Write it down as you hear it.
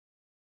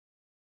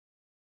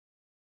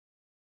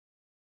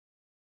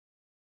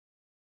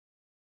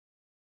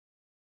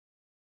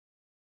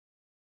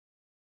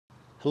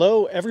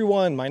Hello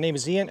everyone, my name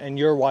is Ian and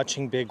you're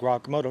watching Big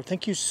Rock Moto.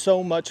 Thank you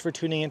so much for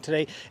tuning in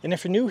today. And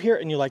if you're new here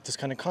and you like this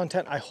kind of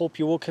content, I hope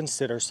you will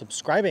consider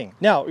subscribing.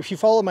 Now, if you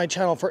follow my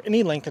channel for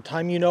any length of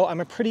time, you know I'm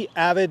a pretty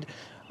avid,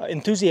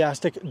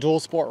 enthusiastic dual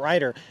sport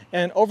rider.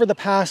 And over the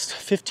past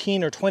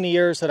 15 or 20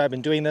 years that I've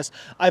been doing this,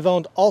 I've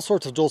owned all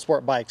sorts of dual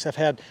sport bikes. I've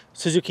had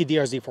Suzuki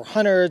DRZ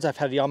 400s, I've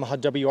had Yamaha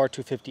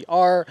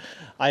WR250R,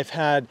 I've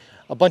had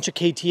a bunch of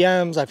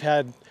KTMs, I've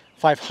had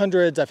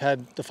 500s, I've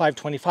had the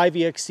 525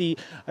 EXC,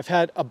 I've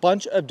had a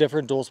bunch of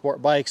different dual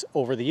sport bikes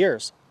over the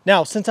years.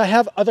 Now, since I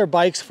have other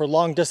bikes for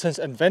long distance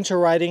adventure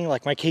riding,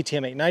 like my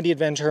KTM 890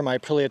 Adventure, my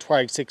Aprilia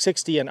Touareg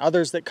 660, and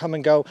others that come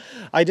and go,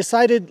 I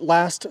decided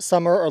last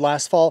summer or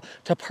last fall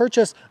to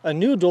purchase a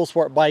new dual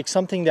sport bike,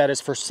 something that is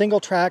for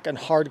single track and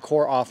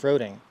hardcore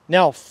off-roading.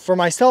 Now, for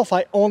myself,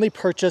 I only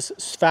purchase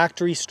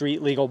factory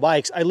street legal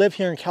bikes. I live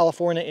here in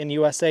California in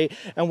USA,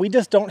 and we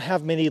just don't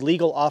have many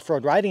legal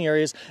off-road riding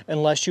areas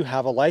unless you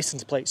have a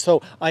license plate.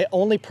 So I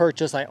only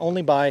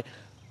buy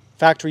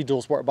factory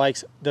dual sport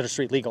bikes that are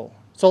street legal.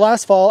 So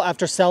last fall,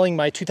 after selling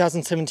my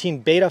 2017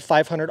 Beta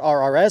 500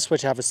 RRS,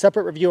 which I have a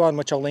separate review on,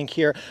 which I'll link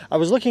here, I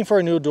was looking for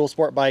a new dual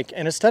sport bike,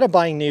 and instead of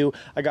buying new,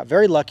 I got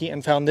very lucky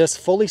and found this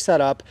fully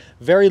set up,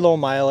 very low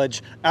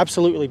mileage,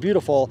 absolutely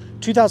beautiful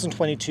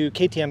 2022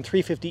 KTM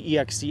 350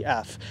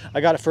 EXC-F.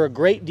 I got it for a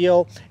great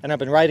deal, and I've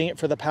been riding it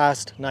for the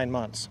past 9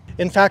 months.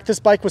 In fact, this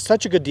bike was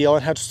such a good deal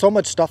and had so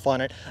much stuff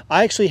on it.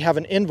 I actually have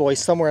an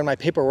invoice somewhere in my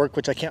paperwork,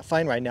 which I can't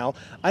find right now.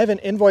 I have an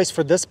invoice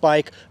for this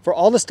bike for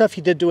all the stuff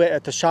he did to it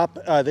at the shop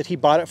that he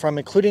bought it from,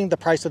 including the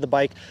price of the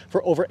bike,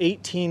 for over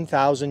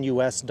 18,000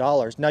 US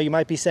dollars. Now you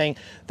might be saying,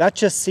 that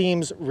just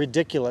seems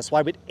ridiculous.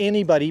 Why would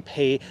anybody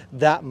pay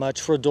that much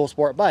for a dual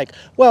sport bike?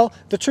 Well,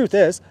 the truth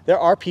is, there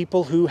are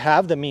people who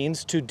have the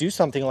means to do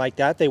something like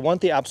that. They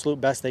want the absolute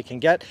best they can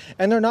get,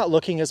 and they're not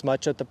looking as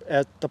much at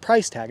the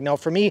price tag. Now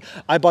for me,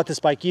 I bought this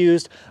bike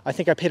used. I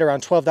think I paid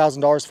around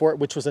 $12,000 for it,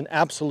 which was an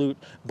absolute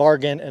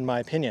bargain in my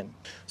opinion.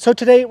 So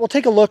today we'll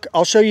take a look.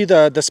 I'll show you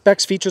the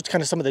specs, features,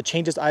 kind of some of the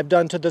changes I've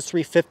done to this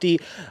 350.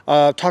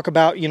 Talk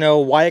about, you know,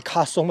 why it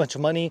costs so much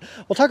money.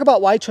 We'll talk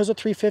about why I chose a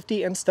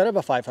 350 instead of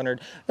a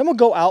 500. Then we'll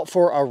go out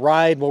for a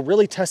ride. We'll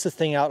really test this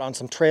thing out on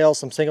some trails,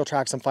 some single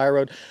track, some fire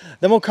road.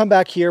 Then we'll come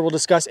back here. We'll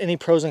discuss any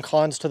pros and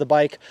cons to the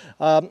bike.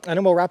 And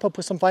then we'll wrap up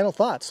with some final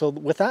thoughts. So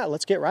with that,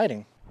 let's get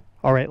riding.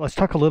 All right, let's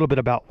talk a little bit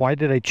about why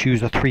did I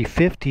choose a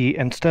 350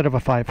 instead of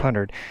a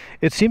 500.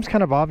 It seems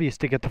kind of obvious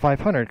to get the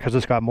 500 because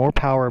it's got more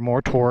power,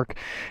 more torque.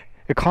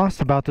 It costs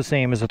about the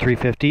same as a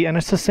 350, and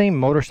it's the same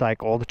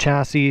motorcycle. The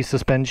chassis,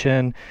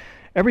 suspension,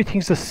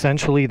 everything's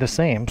essentially the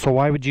same. So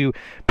why would you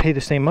pay the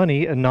same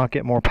money and not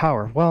get more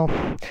power? Well,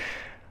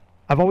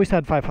 I've always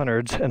had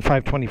 500s and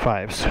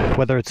 525s,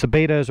 whether it's the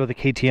Betas or the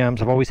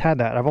KTMs. I've always had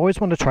that. I've always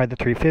wanted to try the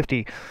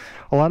 350.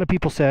 A lot of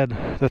people said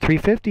the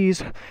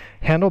 350s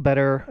handle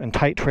better in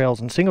tight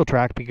trails and single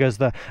track because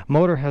the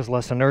motor has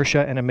less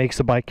inertia and it makes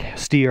the bike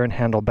steer and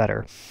handle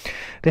better.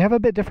 They have a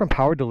bit different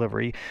power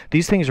delivery.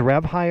 These things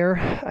rev higher,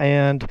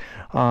 and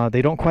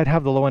they don't quite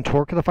have the low end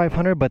torque of the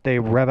 500, but they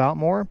rev out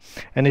more,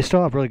 and they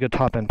still have really good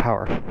top end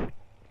power.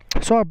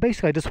 So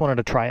basically I just wanted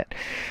to try it,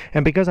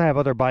 and because I have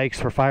other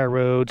bikes for fire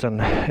roads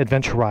and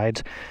adventure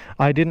rides,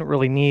 I didn't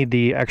really need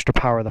the extra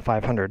power of the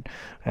 500,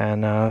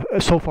 and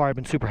so far I've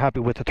been super happy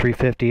with the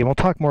 350, and we'll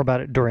talk more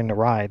about it during the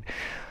ride.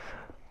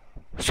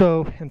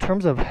 So in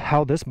terms of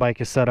how this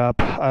bike is set up,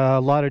 a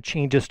lot of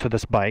changes to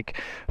this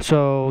bike.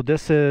 So the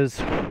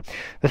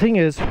thing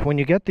is, when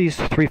you get these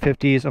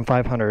 350s and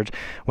 500s,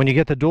 when you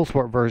get the dual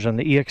sport version,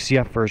 the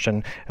EXC-F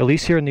version, at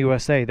least here in the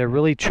USA, they're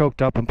really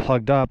choked up and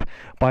plugged up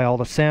by all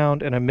the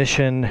sound and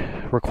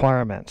emission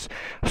requirements.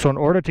 So in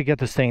order to get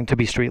this thing to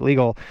be street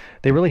legal,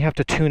 they really have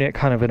to tune it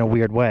kind of in a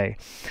weird way.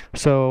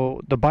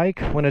 So the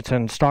bike, when it's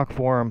in stock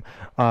form,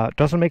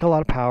 doesn't make a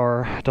lot of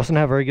power, doesn't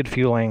have very good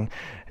fueling.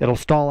 It'll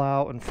stall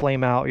out and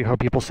flame out. You hear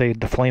people say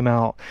to flame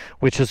out,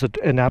 which is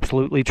an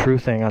absolutely true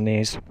thing on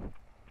these.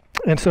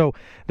 And so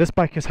this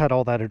bike has had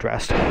all that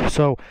addressed.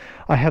 So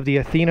I have the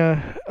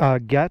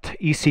Athena Get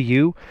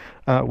ECU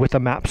with a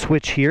map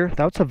switch here.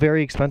 That's a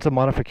very expensive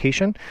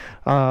modification,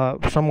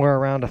 somewhere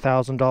around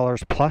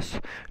 $1,000 plus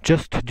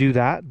just to do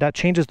that. That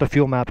changes the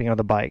fuel mapping of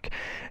the bike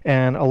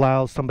and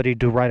allows somebody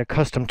to write a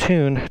custom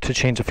tune to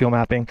change the fuel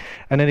mapping,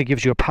 and then it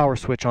gives you a power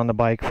switch on the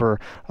bike for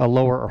a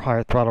lower or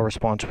higher throttle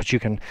response, which you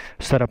can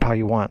set up how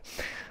you want.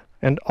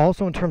 And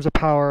also in terms of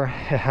power,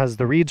 it has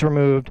the reeds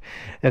removed.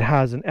 It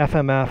has an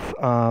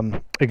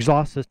FMF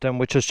exhaust system,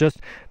 which is just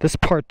this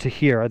part to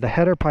here. The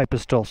header pipe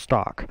is still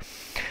stock.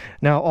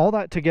 Now all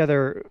that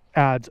together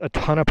adds a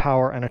ton of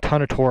power and a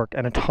ton of torque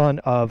and a ton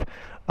of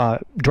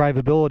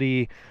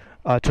drivability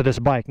to this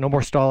bike. No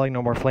more stalling,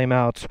 no more flame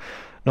outs,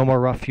 no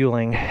more rough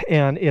fueling,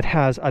 and it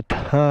has a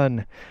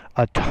ton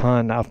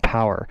of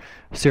power.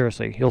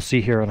 Seriously, you'll see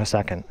here in a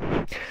second.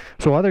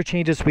 So other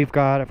changes I've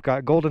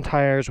got golden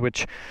tires,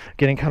 which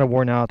getting kind of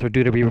worn out. They're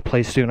due to be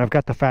replaced soon. I've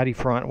got the fatty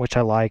front, which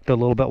I like, the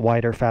little bit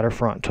wider, fatter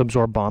front to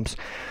absorb bumps.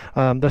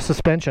 The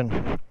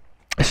suspension.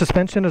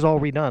 Suspension is all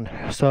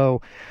redone.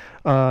 So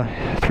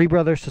Three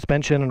Brothers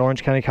Suspension in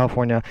Orange County,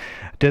 California,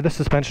 did the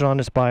suspension on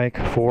this bike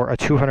for a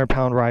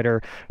 200-pound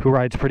rider who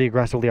rides pretty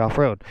aggressively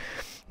off-road.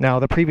 Now,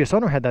 the previous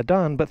owner had that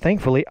done, but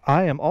thankfully,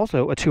 I am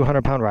also a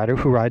 200-pound rider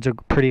who rides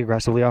pretty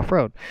aggressively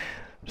off-road.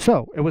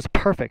 So it was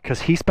perfect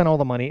because he spent all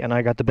the money and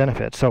I got the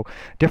benefit. So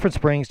different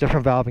springs,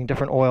 different valving,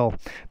 different oil.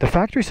 The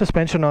factory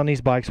suspension on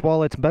these bikes,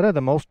 while it's better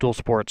than most dual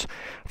sports,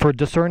 for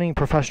discerning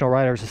professional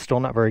riders, is still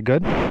not very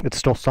good. It's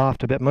still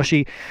soft, a bit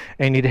mushy,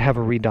 and you need to have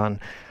it redone.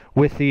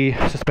 With the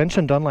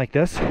suspension done like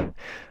this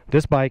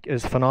bike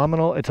is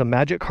phenomenal. It's a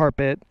magic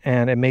carpet,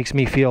 and it makes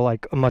me feel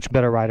like a much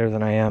better rider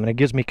than I am, and it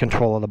gives me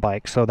control of the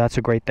bike, so that's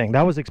a great thing.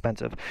 That was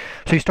expensive.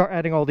 So you start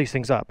adding all these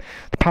things up.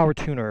 The power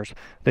tuners,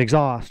 the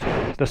exhaust,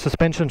 the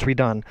suspension's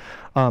redone.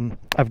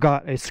 I've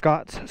got a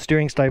Scott's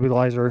steering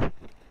stabilizer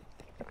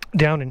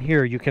down in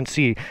here, you can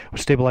see,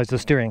 which stabilizes the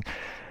steering.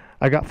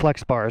 I got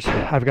flex bars,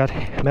 I've got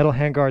metal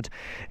handguards,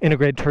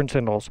 integrated turn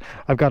signals,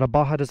 I've got a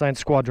Baja Design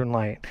Squadron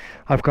light,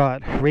 I've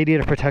got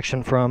radiator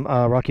protection from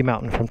Rocky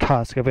Mountain, from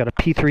Tusk, I've got a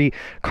P3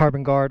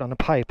 carbon guard on the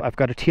pipe, I've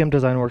got a TM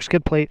Design Works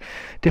skid plate,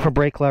 different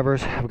brake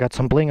levers, I've got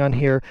some bling on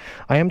here.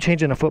 I am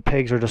changing the foot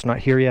pegs, they're just not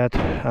here yet.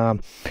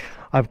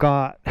 I've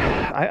got,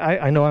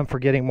 I know I'm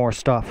forgetting more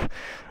stuff.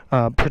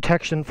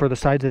 Protection for the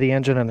sides of the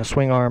engine and the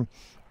swing arm.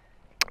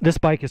 This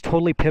bike is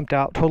totally pimped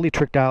out, totally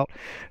tricked out,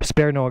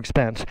 spare no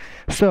expense.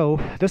 So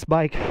this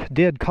bike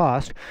did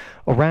cost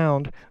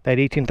around that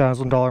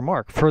 $18,000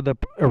 mark for the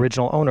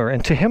original owner.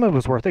 And to him it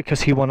was worth it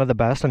because he wanted the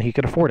best and he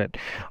could afford it.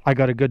 I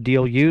got a good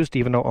deal used,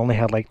 even though it only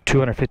had like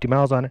 250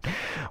 miles on it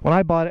when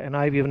I bought it, and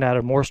I've even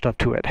added more stuff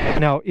to it.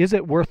 Now, is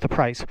it worth the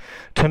price?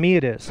 To me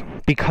it is,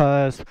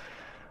 because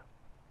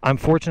I'm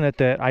fortunate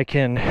that I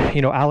can,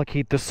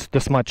 allocate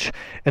this much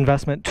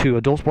investment to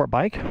a dual sport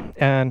bike.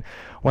 And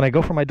when I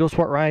go for my dual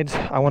sport rides,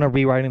 I want to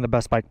be riding the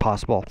best bike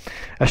possible.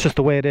 That's just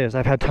the way it is.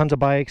 I've had tons of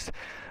bikes.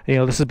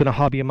 This has been a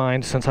hobby of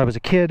mine since I was a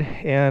kid,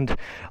 and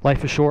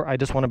life is short. I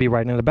just want to be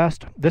riding the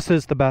best. This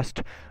is the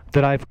best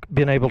that I've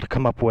been able to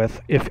come up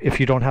with if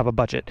you don't have a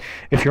budget.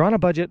 If you're on a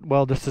budget,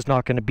 well, this is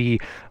not going to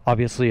be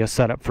obviously a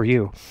setup for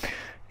you.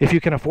 If you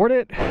can afford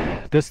it,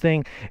 this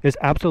thing is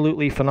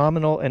absolutely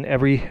phenomenal in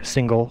every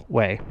single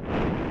way.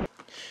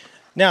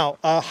 Now,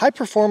 a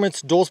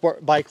high-performance dual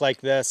sport bike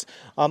like this,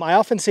 I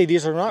often say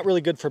these are not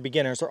really good for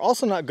beginners. They're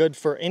also not good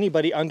for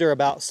anybody under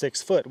about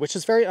 6 foot, which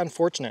is very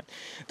unfortunate.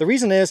 The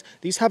reason is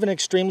these have an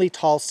extremely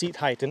tall seat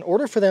height. In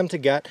order for them to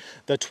get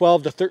the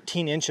 12 to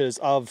 13 inches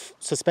of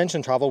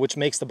suspension travel, which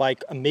makes the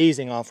bike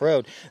amazing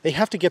off-road, they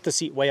have to get the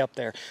seat way up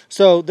there.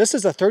 So this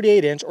is a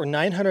 38-inch or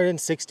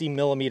 960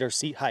 millimeter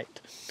seat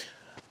height.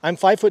 I'm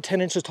 5 foot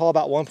 10 inches tall,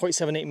 about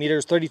 1.78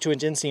 meters,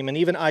 32-inch inseam, and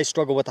even I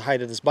struggle with the height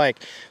of this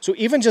bike. So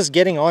even just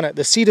getting on it,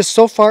 the seat is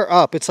so far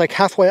up, it's like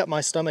halfway up my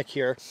stomach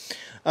here.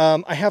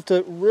 I have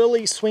to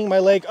really swing my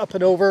leg up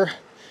and over,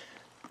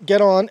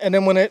 get on, and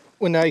then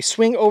when I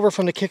swing over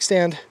from the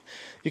kickstand,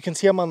 you can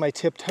see I'm on my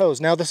tiptoes.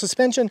 Now the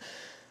suspension,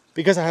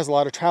 because it has a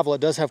lot of travel,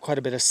 it does have quite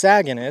a bit of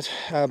sag in it,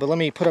 but let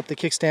me put up the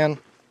kickstand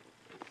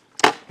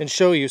and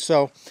show you.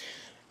 So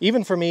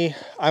even for me,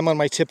 I'm on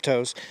my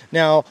tiptoes.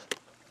 Now,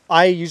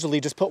 I usually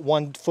just put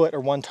one foot or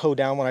one toe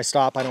down when I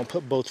stop. I don't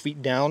put both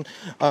feet down,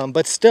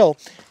 but still,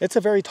 it's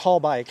a very tall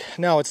bike.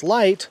 Now, it's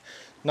light,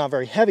 not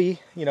very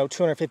heavy,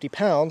 250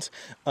 pounds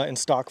in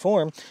stock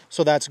form,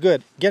 so that's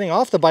good. Getting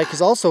off the bike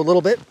is also a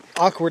little bit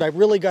awkward. I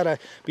really got to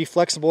be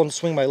flexible and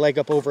swing my leg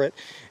up over it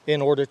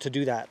in order to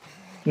do that.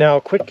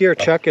 Now, quick gear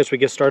check as we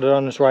get started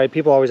on this ride.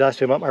 People always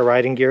ask me about my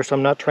riding gear, so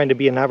I'm not trying to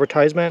be an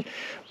advertisement,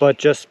 but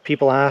just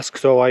people ask,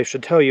 so I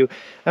should tell you.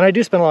 And I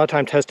do spend a lot of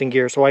time testing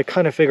gear, so I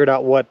kind of figured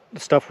out what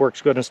stuff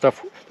works good and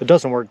stuff that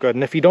doesn't work good.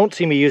 And if you don't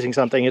see me using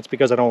something, it's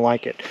because I don't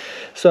like it.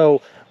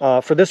 So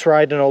for this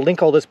ride, and I'll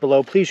link all this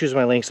below, please use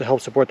my links to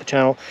help support the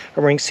channel.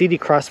 I'm wearing CD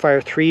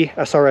Crossfire 3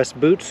 SRS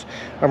boots.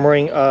 I'm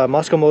wearing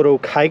Moto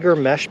Kiger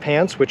mesh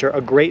pants, which are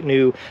a great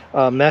new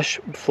mesh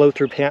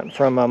flow-through pant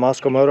from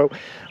Moto.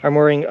 I'm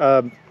wearing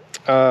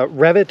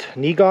Revit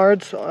knee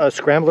guards,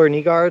 Scrambler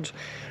knee guards.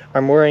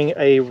 I'm wearing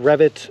a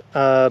Revit,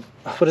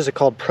 what is it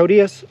called?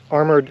 Proteus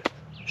armored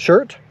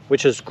shirt,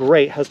 which is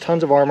great, has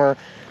tons of armor,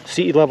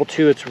 CE level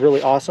 2, it's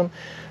really awesome.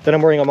 Then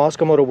I'm wearing a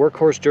Moto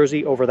Workhorse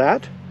jersey over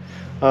that.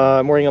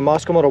 I'm wearing a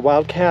Moto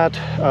Wildcat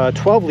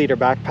 12-liter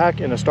backpack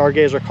in a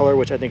Stargazer color,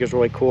 which I think is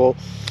really cool.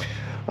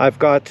 I've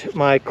got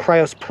my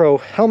Cryos Pro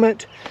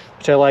helmet,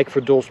 which I like for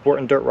dual sport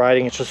and dirt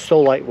riding. It's just so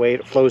lightweight,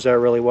 it flows there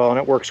really well, and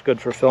it works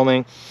good for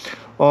filming.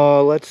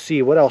 Let's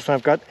see, what else?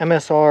 I've got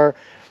MSR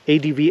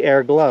ADV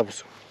Air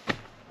gloves.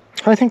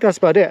 I think that's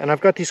about it. And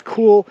I've got these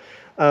cool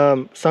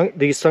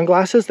these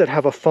sunglasses that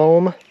have a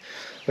foam,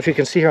 if you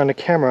can see here on the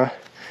camera,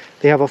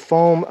 they have a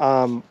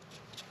foam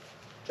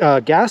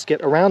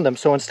gasket around them.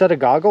 So instead of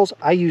goggles,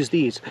 I use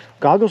these.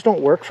 Goggles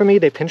don't work for me.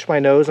 They pinch my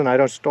nose and I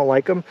just don't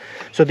like them.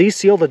 So these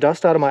seal the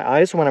dust out of my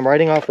eyes. So when I'm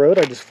riding off-road,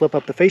 I just flip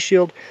up the face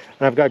shield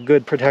and I've got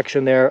good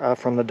protection there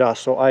from the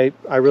dust. So I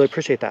really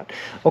appreciate that.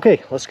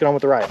 Okay, let's get on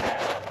with the ride.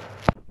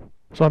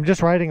 So I'm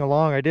just riding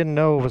along. I didn't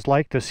know it was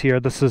like this here.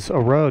 This is a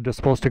road that's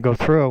supposed to go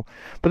through.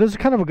 But this is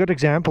kind of a good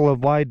example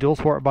of why dual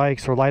sport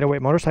bikes or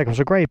lightweight motorcycles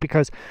are great,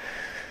 because,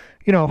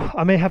 you know,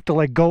 I may have to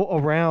like go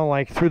around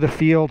like through the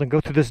field and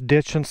go through this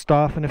ditch and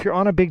stuff. And if you're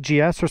on a big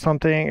GS or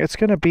something, it's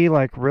going to be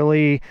like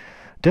really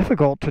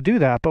difficult to do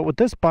that. But with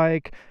this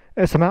bike,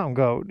 it's a mountain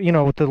goat. You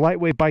know, with the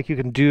lightweight bike, you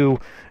can do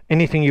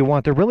anything you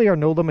want. There really are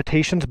no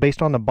limitations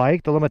based on the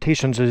bike. The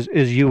limitations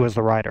is you as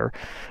the rider.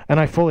 And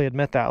I fully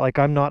admit that. Like,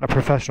 I'm not a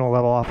professional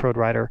level off-road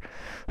rider.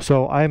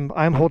 So I'm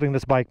holding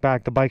this bike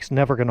back. The bike's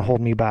never going to hold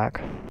me back.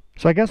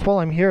 So I guess while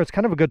I'm here, it's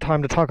kind of a good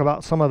time to talk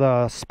about some of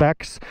the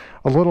specs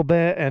a little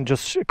bit and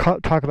just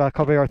talk about a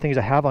couple of other things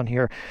I have on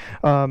here.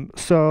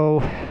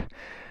 So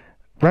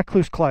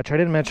Rekluse clutch, I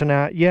didn't mention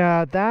that.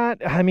 Yeah,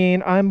 that, I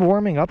mean, I'm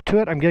warming up to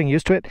it. I'm getting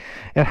used to it.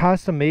 It has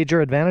some major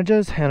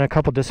advantages and a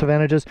couple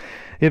disadvantages.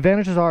 The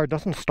advantages are it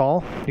doesn't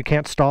stall. You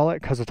can't stall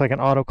it because it's like an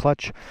auto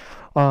clutch.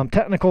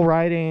 Technical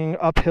riding,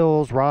 up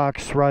hills,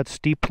 rocks, ruts,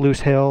 steep, loose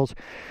hills.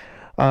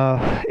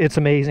 It's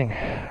amazing.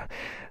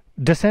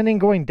 Descending,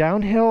 going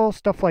downhill,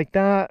 stuff like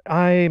that,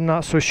 I'm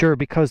not so sure,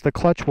 because the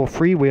clutch will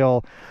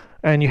freewheel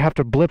and you have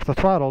to blip the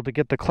throttle to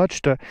get the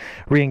clutch to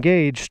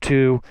re-engage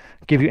to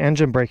give you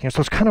engine braking. So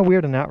it's kind of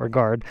weird in that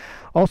regard.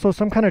 Also,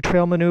 some kind of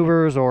trail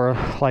maneuvers or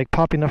like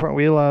popping the front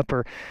wheel up,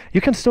 or you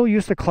can still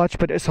use the clutch,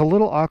 but it's a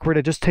little awkward.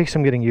 It just takes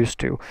some getting used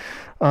to.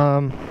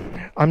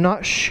 I'm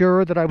not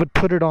sure that I would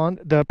put it on.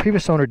 The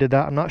previous owner did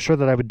that. I'm not sure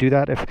that I would do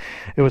that if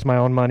it was my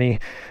own money,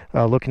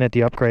 looking at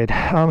the upgrade.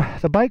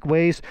 The bike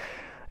weighs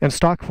in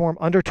stock form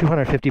under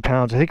 250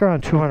 pounds. I think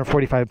around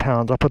 245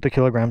 pounds. I'll put the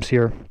kilograms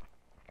here.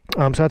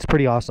 So that's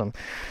pretty awesome.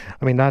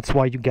 I mean, that's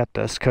why you get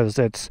this, because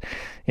it's,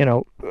 you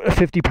know,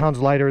 50 pounds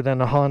lighter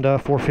than a Honda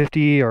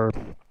 450, or,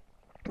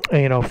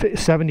 you know,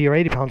 70 or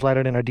 80 pounds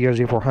lighter than a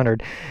DRZ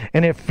 400.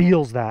 And it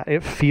feels that.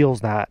 It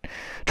feels that.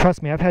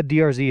 Trust me, I've had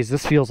DRZs.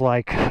 This feels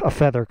like a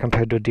feather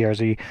compared to a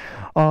DRZ.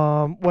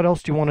 What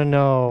else do you want to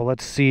know?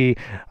 Let's see.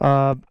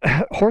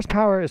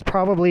 Horsepower is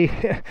probably,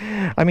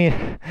 I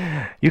mean,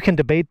 you can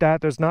debate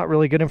that. There's not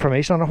really good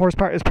information on the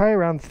horsepower. It's probably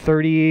around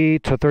 30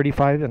 to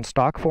 35 in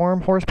stock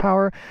form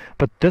horsepower.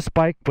 But this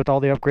bike, with all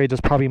the upgrades,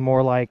 is probably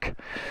more like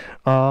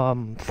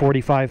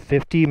 45,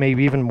 50,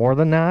 maybe even more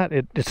than that.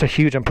 It's a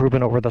huge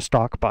improvement over the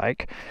stock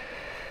bike.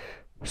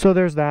 So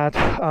there's that.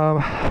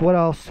 What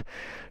else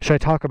should I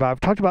talk about? I've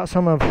talked about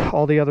some of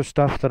all the other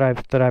stuff that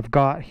I've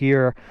got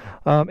here.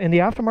 And the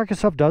aftermarket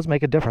stuff does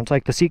make a difference.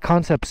 Like the seat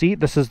concept seat,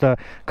 this is the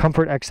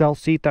Comfort XL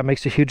seat. That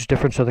makes a huge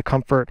difference to the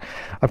comfort.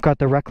 I've got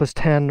the Rekluse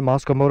 10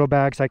 Mosko Moto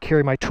bags. I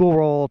carry my tool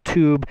roll,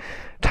 tube,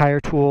 tire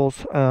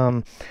tools,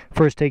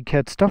 first aid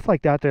kit, stuff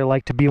like that I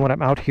like to be when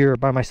I'm out here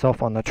by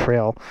myself on the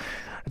trail.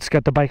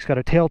 The bike's got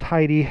a tail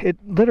tidy. It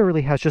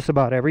literally has just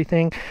about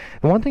everything.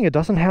 The one thing it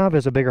doesn't have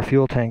is a bigger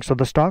fuel tank. So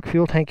the stock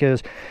fuel tank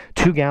is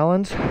 2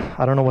 gallons.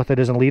 I don't know what that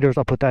is in liters.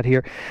 I'll put that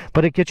here.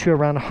 But it gets you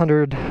around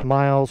 100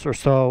 miles or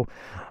so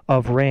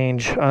of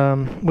range,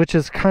 which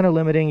is kind of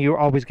limiting. You're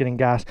always getting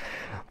gas.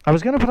 I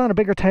was going to put on a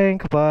bigger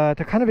tank, but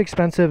they're kind of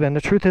expensive, and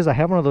the truth is I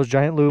have one of those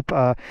giant loop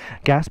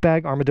gas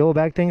bag, armadillo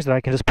bag things that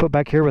I can just put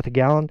back here with a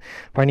gallon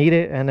if I need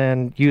it, and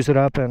then use it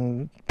up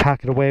and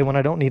pack it away when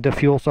I don't need the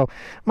fuel. So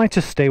I might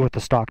just stay with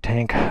the stock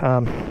tank.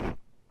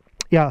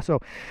 Yeah, so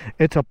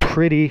it's a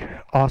pretty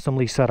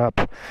awesomely set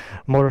up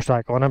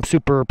motorcycle, and I'm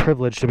super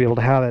privileged to be able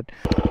to have it.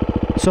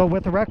 So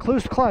with the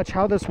Rekluse clutch,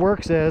 how this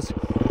works is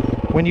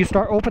when you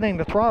start opening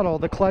the throttle,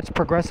 the clutch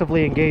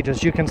progressively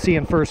engages. You can see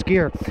in first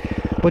gear.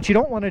 What you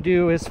don't want to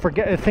do is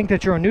think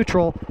that you're in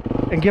neutral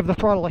and give the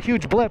throttle a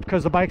huge blip,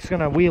 because the bike's going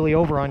to wheelie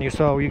over on you.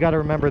 So you got to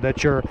remember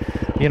that you're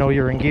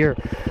in gear.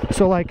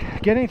 So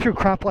like getting through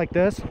crap like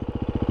this,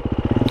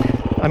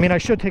 I mean, I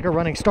should take a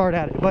running start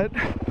at it, but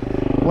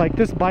like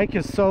this bike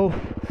is so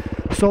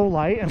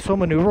light and so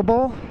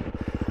maneuverable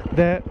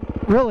that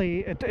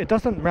really it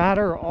doesn't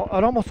matter.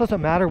 It almost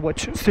doesn't matter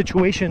which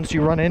situations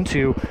you run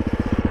into.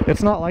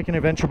 It's not like an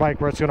adventure bike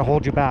where it's going to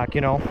hold you back,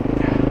 you know.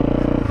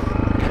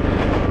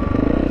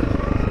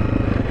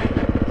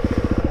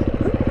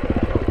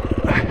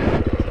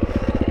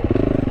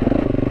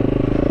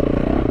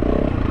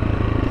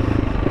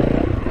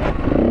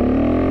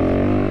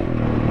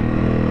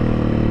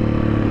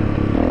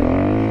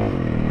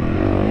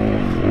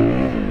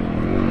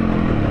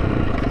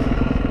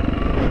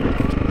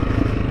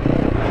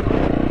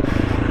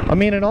 I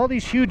mean, in all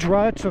these huge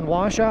ruts and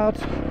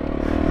washouts,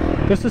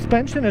 the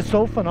suspension is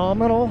so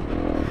phenomenal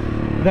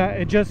that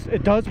it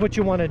does what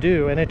you want to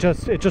do, and it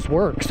just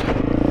works.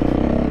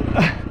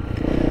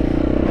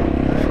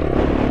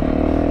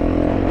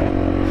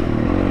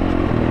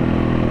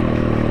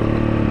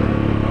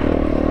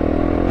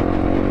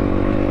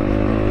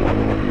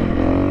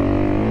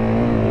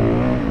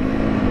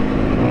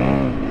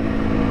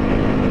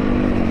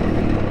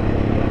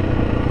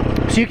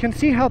 So you can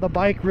see how the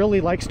bike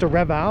really likes to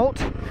rev out.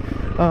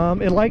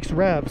 It likes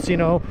revs, you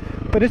know,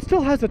 but it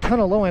still has a ton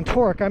of low-end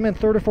torque. I'm in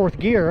 3rd or 4th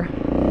gear,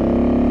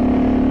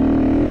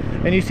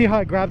 and you see how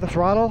I grab the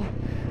throttle?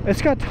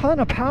 It's got a ton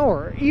of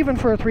power, even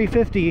for a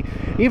 350,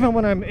 even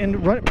when I'm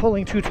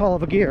pulling too tall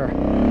of a gear.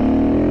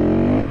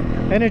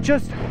 And it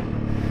just,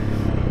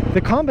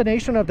 the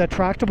combination of the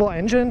tractable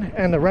engine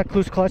and the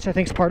Rekluse clutch, I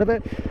think, is part of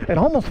it. It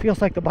almost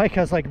feels like the bike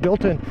has like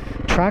built-in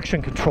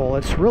traction control.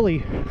 It's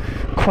really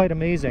quite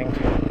amazing.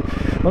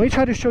 Let me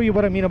try to show you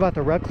what I mean about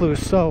the Rekluse.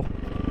 So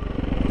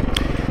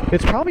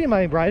it's probably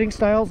my riding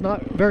style's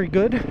not very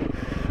good,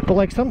 but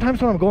like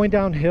sometimes when I'm going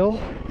downhill,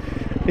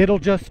 it'll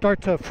just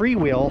start to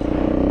freewheel,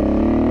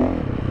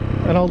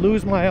 and I'll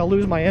lose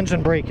my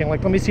engine braking.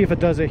 Like, let me see if it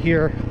does it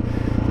here.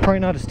 Probably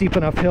not a steep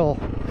enough hill,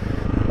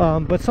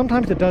 but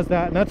sometimes it does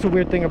that, and that's the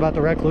weird thing about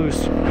the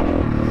Rekluse.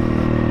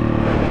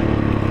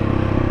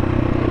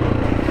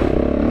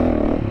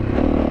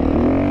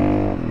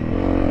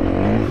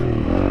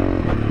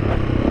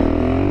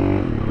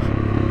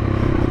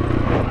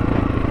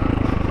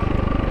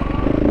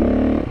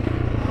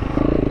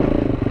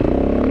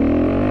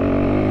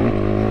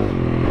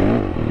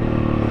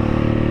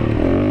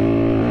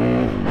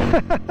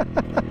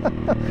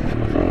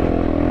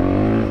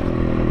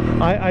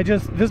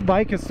 This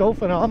bike is so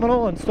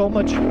phenomenal and so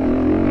much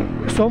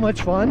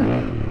fun.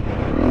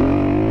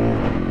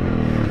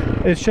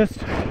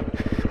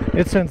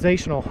 It's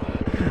sensational.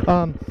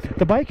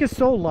 The bike is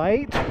so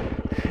light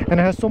and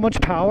it has so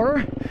much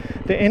power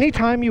that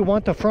anytime you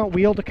want the front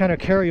wheel to kind of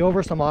carry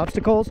over some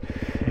obstacles,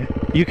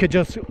 you could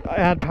just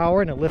add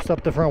power and it lifts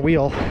up the front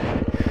wheel.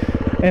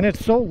 And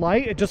it's so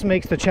light, it just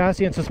makes the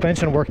chassis and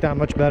suspension work that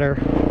much better.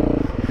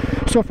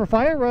 So for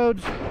fire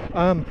roads,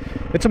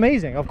 it's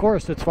amazing. Of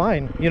course, it's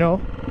fine, you know.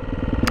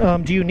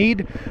 Do you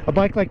need a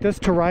bike like this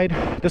to ride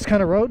this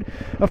kind of road?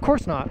 Of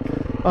course not.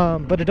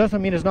 But it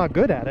doesn't mean it's not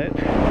good at it.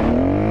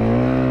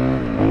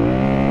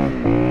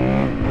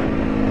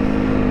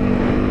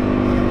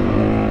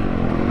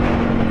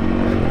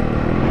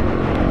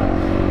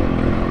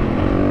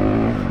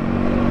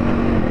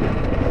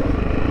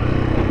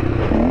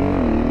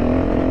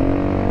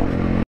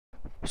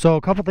 So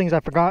a couple things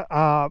I forgot.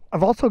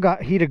 I've also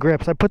got heated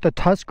grips. I put the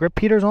Tusk grip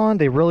heaters on.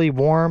 They're really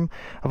warm.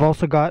 I've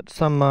also got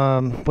some,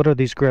 what are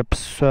these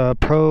grips?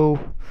 Pro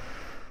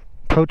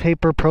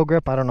Taper, Pro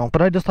Grip, I don't know,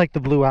 but I just like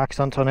the blue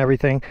accents on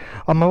everything.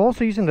 I'm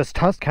also using this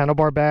Tusk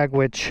handlebar bag,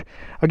 which,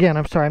 again,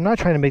 I'm sorry, I'm not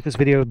trying to make this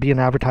video be an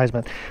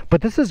advertisement, but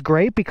this is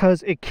great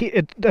because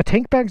the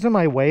tank bag's in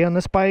my way on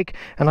this bike,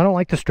 and I don't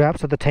like the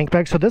straps of the tank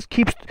bag, so this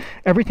keeps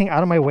everything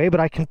out of my way.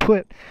 But I can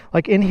put,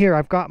 like, in here,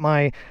 I've got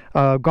my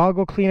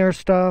goggle cleaner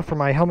stuff, for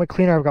my helmet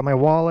cleaner, I've got my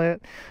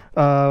wallet,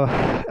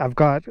 I've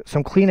got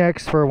some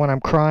Kleenex for when I'm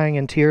crying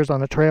in tears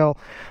on the trail.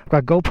 I've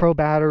got GoPro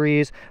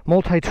batteries,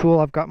 multi-tool.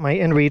 I've got my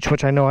InReach,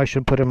 which I know I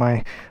should put in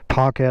my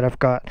pocket. I've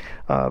got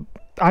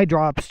eye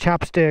drops,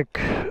 chapstick,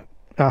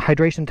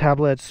 hydration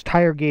tablets,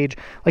 tire gauge,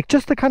 like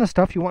just the kind of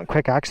stuff you want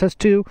quick access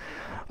to.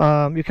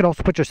 You could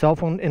also put your cell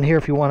phone in here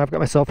if you want. I've got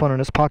my cell phone in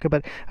this pocket,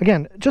 but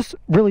again, just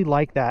really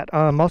like that.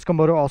 Mosko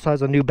Moto also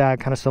has a new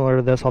bag kind of similar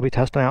to this I'll be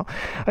testing out.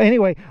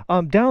 Anyway,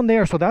 down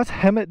there, so that's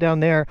Hemet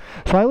down there.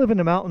 So I live in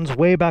the mountains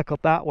way back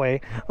up that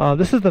way.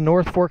 This is the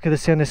North Fork of the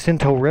San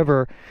Jacinto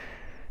River.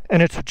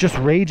 And it's just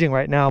raging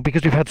right now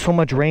because we've had so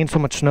much rain, so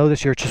much snow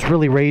this year. It's just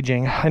really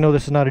raging. I know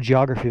this is not a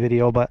geography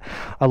video, but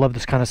I love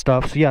this kind of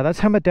stuff. So yeah, that's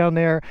Hemet down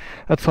there.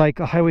 That's like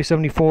Highway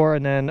 74.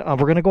 And then we're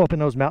going to go up in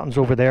those mountains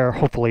over there,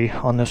 hopefully,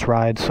 on this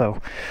ride.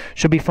 So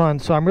should be fun.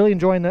 So I'm really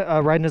enjoying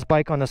riding this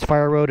bike on this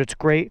fire road. It's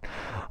great.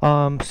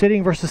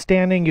 Sitting versus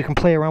standing, you can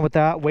play around with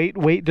that.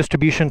 Weight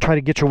distribution, try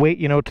to get your weight,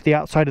 you know, to the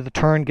outside of the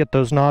turn. Get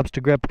those knobs to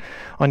grip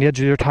on the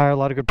edge of your tire. A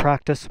lot of good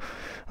practice.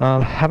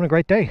 Having a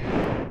great day.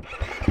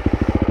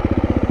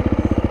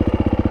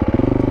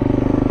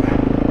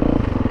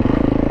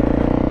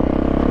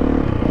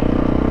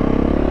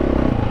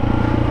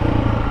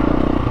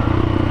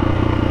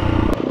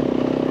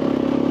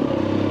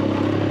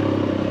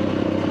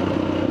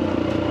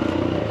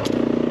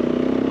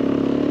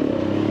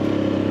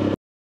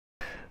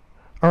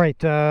 All right,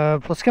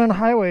 let's get on the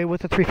highway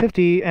with the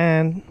 350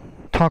 and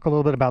talk a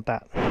little bit about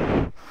that.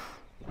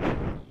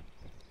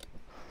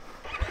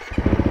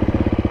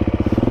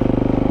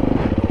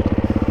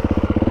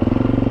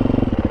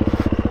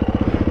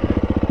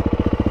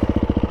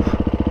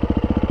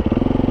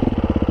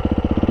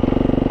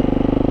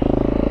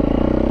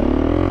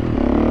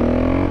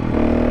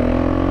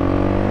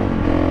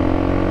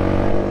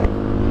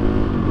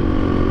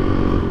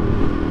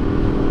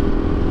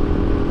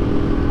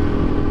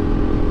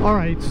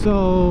 Alright,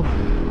 so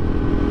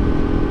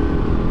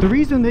the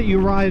reason that you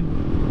ride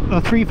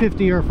a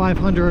 350 or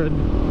 500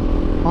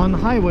 on the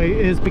highway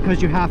is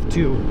because you have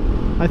to.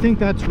 I think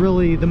that's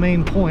really the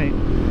main point.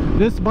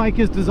 This bike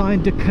is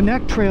designed to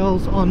connect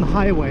trails on the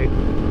highway,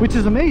 which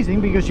is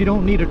amazing because you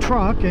don't need a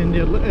truck and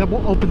it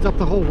opens up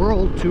the whole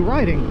world to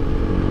riding.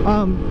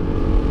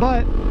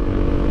 But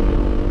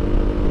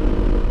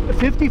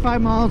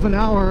 55 miles an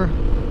hour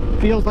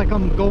feels like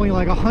I'm going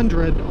like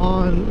 100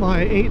 on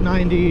my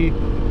 890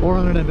 or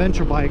on an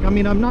adventure bike. I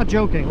mean, I'm not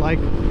joking. Like,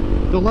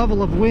 the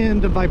level of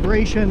wind and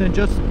vibration and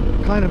just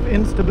kind of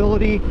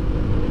instability,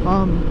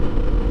 I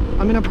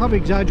mean, I'm probably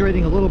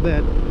exaggerating a little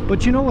bit,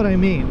 but you know what I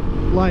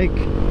mean. Like,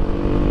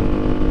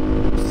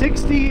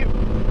 60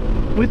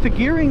 with the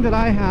gearing that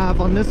I have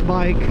on this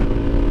bike,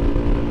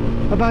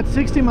 about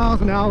 60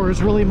 miles an hour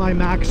is really my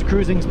max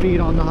cruising speed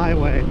on the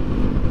highway.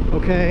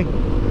 Okay,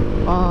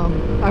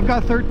 I've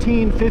got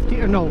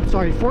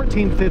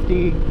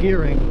 1450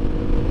 gearing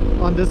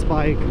on this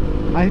bike.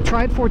 I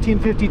tried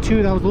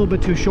 1452, that was a little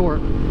bit too short,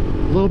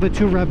 a little bit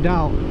too revved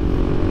out.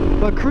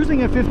 But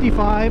cruising at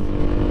 55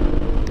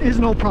 is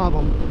no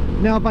problem.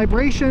 Now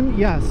vibration,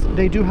 yes,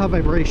 they do have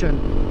vibration,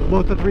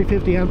 both the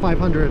 350 and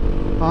 500.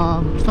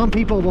 Some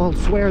people will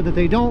swear that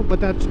they don't, but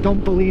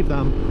don't believe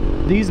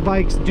them. These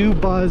bikes do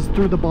buzz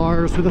through the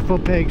bars, through the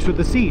foot pegs, through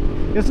the seat.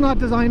 It's not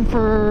designed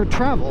for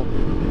travel.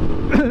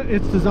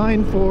 It's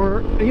designed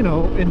for, you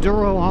know,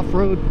 enduro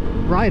off-road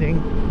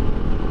riding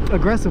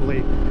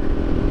aggressively.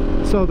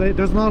 So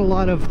there's not a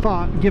lot of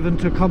thought given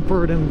to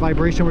comfort and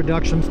vibration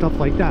reduction, stuff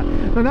like that.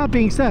 Now, that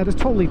being said, it's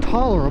totally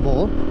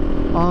tolerable.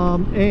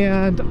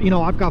 And, you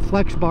know, I've got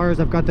flex bars,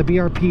 I've got the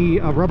BRP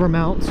rubber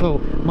mount, so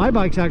my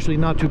bike's actually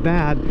not too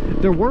bad.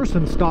 They're worse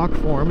in stock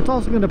form. It's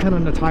also going to depend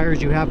on the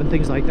tires you have and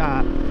things like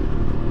that.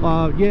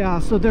 Yeah,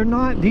 so they're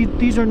not,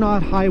 these are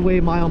not highway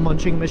mile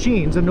munching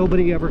machines, and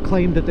nobody ever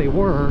claimed that they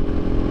were.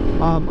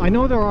 I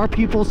know there are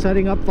people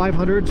setting up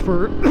 500s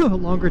for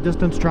longer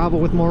distance travel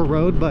with more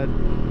road, but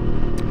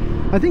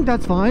I think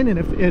that's fine, and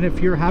if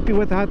you're happy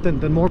with that, then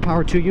more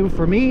power to you.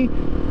 For me,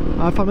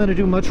 if I'm going to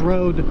do much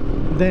road,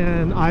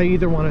 then I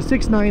either want a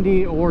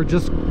 690 or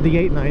just the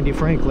 890,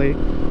 frankly.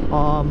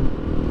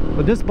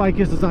 But this bike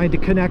is designed to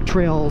connect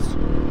trails.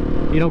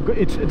 You know,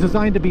 it's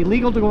designed to be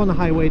legal to go on the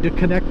highway, to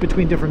connect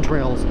between different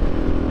trails.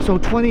 So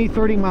 20,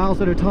 30 miles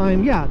at a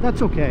time, yeah,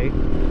 that's okay.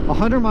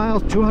 100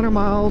 miles, 200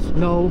 miles,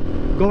 no.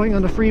 Going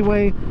on the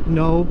freeway,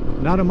 no,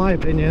 not in my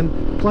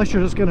opinion. Plus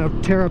you're just going to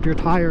tear up your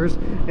tires,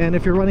 and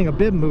if you're running a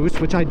bib moose,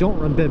 which I don't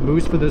run bib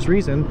moose for this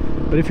reason,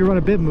 but if you run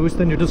a bib moose,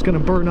 then you're just going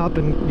to burn up,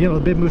 and you know,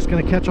 the bib moose is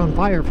going to catch on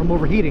fire from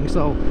overheating.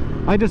 So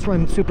I just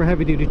run super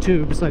heavy duty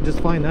tubes. I just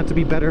find that to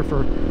be better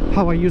for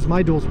how I use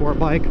my dual sport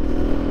bike.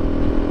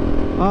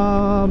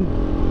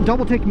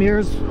 Double take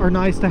mirrors are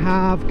nice to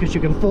have because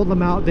you can fold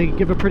them out. They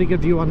give a pretty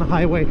good view on the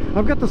highway.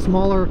 I've got the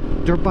smaller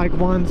dirt bike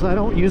ones. I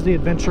don't use the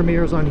adventure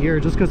mirrors on here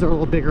just because they're a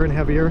little bigger and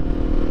heavier.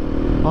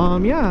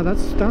 Yeah,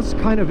 that's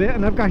kind of it.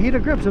 And I've got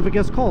heated grips if it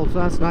gets cold, so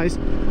that's nice.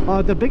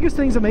 The biggest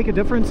things that make a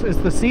difference is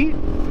the seat.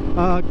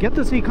 Get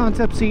the C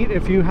Concept seat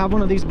if you have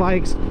one of these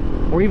bikes,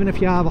 or even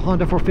if you have a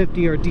Honda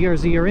 450 or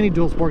DRZ or any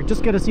dual sport,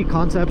 just get a C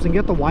Concepts and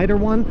get the wider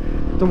one.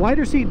 The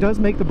wider seat does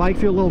make the bike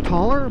feel a little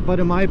taller, but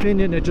in my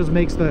opinion, it just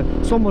makes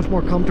so much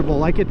more comfortable.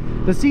 Like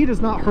the seat is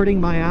not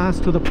hurting my ass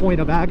to the point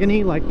of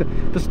agony. Like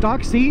the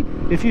stock seat,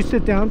 if you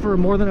sit down for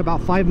more than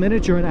about 5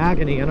 minutes, you're in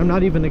agony, and I'm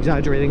not even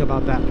exaggerating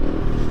about that.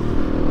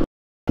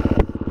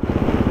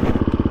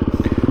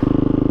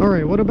 All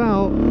right, what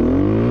about...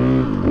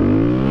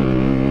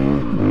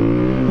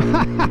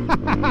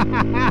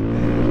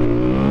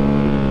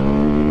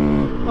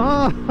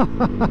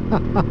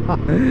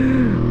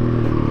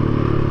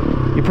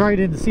 You probably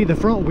didn't see the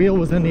front wheel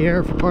was in the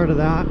air for part of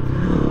that.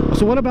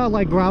 So what about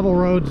like gravel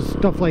roads,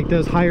 stuff like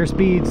this, higher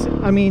speeds?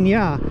 I mean,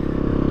 yeah,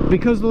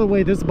 because of the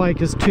way this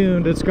bike is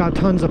tuned, it's got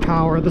tons of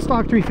power. The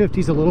stock 350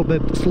 is a little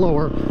bit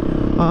slower.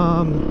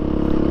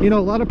 You know, a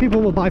lot of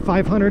people will buy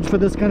 500s for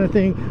this kind of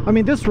thing. I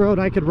mean, this road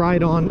I could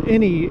ride on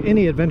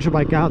any adventure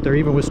bike out there,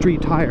 even with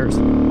street tires.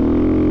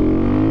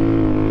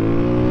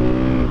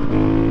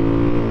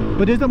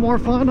 But is it more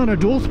fun on a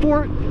dual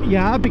sport?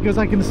 Yeah, because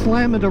I can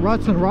slam into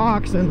ruts and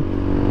rocks, and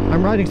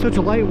I'm riding such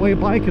a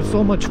lightweight bike. It's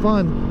so much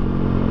fun.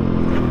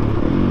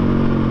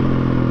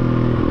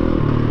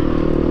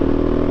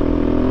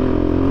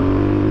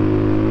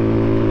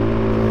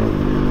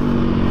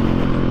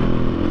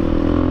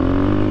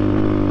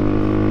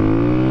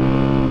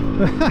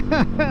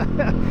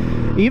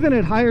 Even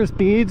at higher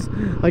speeds,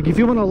 like if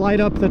you want to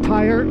light up the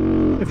tire,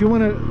 at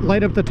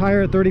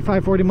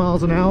 35-40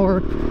 miles an hour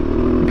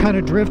and kind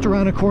of drift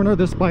around a corner,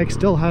 this bike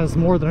still has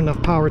more than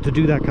enough power to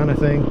do that kind of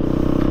thing.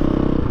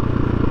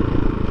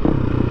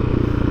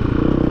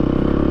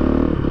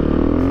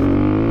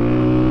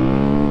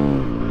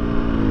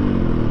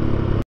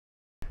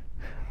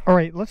 All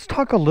right, let's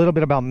talk a little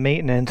bit about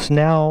maintenance.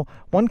 Now,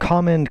 one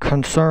common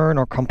concern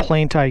or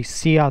complaint I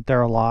see out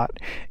there a lot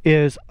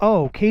is,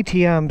 oh,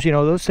 KTMs, you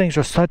know, those things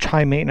are such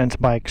high maintenance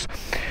bikes.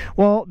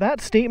 Well,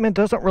 that statement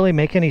doesn't really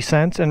make any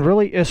sense and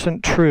really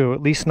isn't true,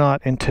 at least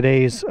not in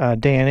today's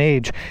day and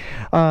age.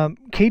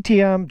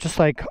 KTM, just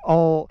like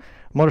all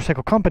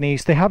motorcycle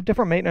companies, they have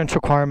different maintenance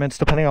requirements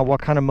depending on what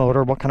kind of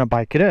motor, what kind of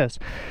bike it is.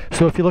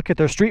 So if you look at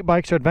their street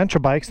bikes or adventure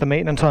bikes, the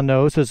maintenance on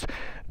those is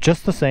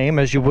just the same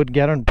as you would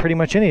get on pretty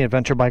much any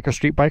adventure bike or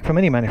street bike from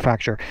any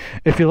manufacturer.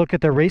 If you look at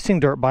their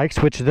racing dirt bikes,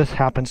 which this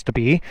happens to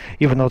be,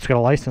 even though it's got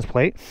a license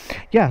plate,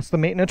 yes, the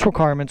maintenance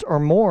requirements are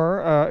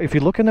more. If you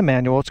look in the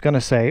manual, it's going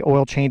to say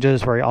oil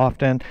changes very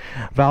often,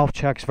 valve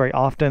checks very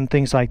often,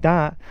 things like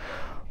that.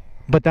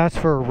 But that's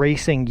for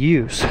racing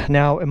use.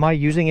 Now, am I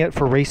using it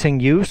for racing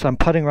use? I'm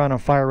putting around on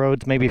fire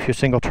roads, maybe a few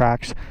single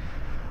tracks.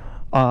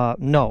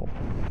 No.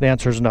 The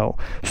answer is no.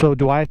 So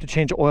do I have to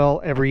change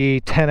oil every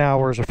 10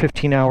 hours or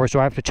 15 hours? Do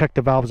I have to check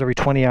the valves every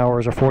 20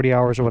 hours or 40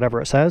 hours or whatever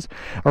it says?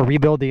 Or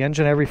rebuild the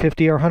engine every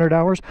 50 or 100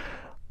 hours?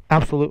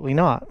 Absolutely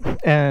not.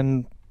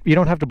 And you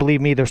don't have to believe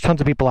me. There's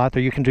tons of people out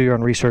there. You can do your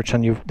own research,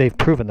 and they've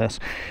proven this.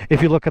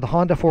 If you look at the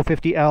Honda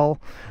 450L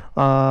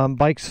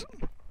bikes,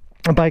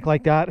 a bike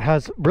like that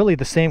has really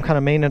the same kind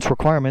of maintenance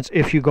requirements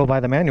if you go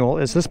by the manual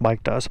as this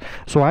bike does.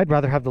 So I'd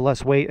rather have the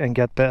less weight and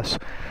get this.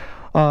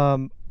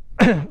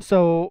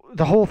 So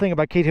the whole thing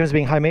about KTMs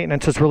being high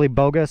maintenance is really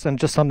bogus and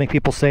just something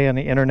people say on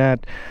the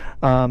internet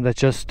that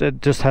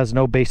just has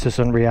no basis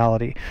in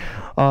reality.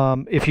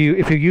 If you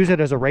use it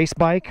as a race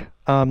bike,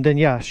 then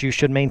yes, you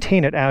should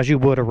maintain it as you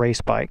would a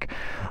race bike.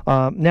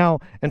 Now,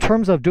 in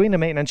terms of doing the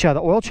maintenance, yeah,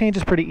 the oil change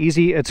is pretty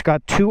easy. It's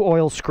got 2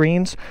 oil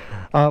screens,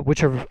 so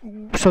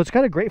it's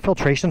got a great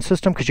filtration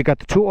system because you got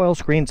the 2 oil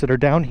screens that are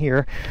down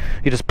here.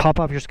 You just pop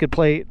off your skid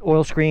plate,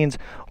 oil screens,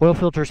 oil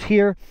filters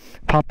here,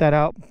 pop that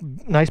out,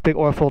 nice big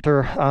oil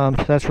filter.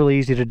 That's really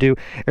easy to do.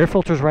 Air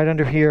filters right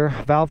under here,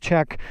 valve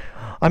check.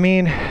 I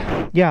mean,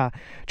 yeah,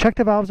 check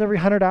the valves every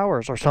 100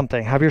 hours or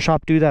something. Have your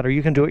shop do that, or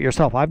you can do it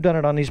yourself. I've done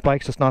it on these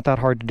bikes. It's not that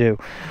hard to do.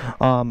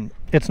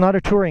 It's not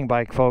a touring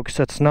bike, folks.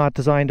 It's not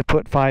designed to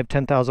put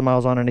 10,000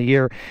 miles on in a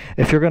year.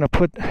 If you're going to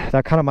put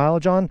that kind of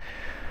mileage on,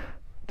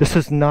 this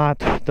is not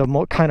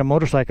the kind of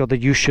motorcycle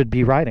that you should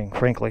be riding,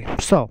 frankly.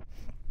 So,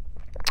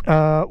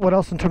 what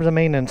else in terms of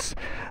maintenance?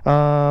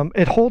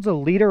 It holds a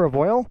liter of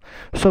oil.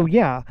 So,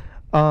 yeah.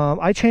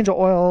 I change the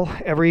oil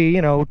every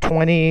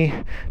 20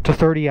 to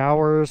 30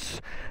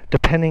 hours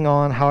depending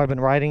on how I've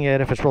been riding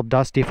it, if it's real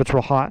dusty, if it's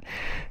real hot.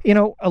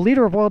 A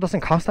liter of oil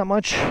doesn't cost that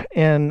much,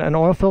 and an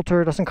oil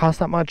filter doesn't cost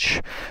that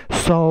much.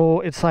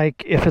 So it's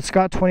like, if it's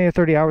got 20 or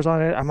 30 hours on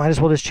it, I might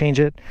as well just change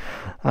it.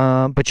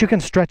 But you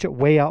can stretch it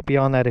way out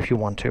beyond that if you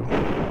want to.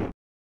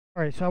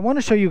 Alright, so I want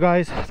to show you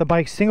guys the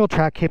bike's single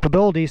track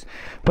capabilities,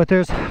 but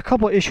there's a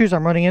couple of issues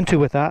I'm running into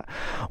with that.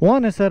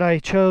 One is that I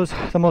chose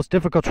the most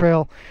difficult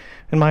trail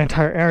in my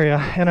entire area,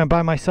 and I'm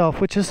by myself,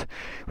 which is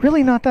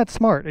really not that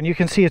smart. And you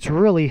can see it's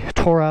really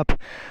tore up.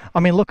 I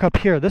mean, look up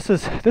here. This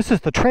is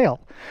the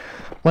trail.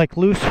 Like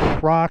loose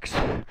rocks,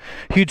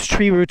 huge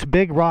tree roots,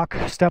 big rock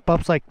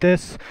step-ups like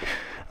this,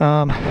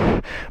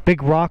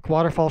 big rock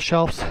waterfall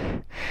shelves.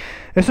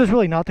 This is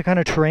really not the kind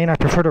of terrain I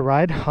prefer to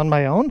ride on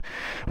my own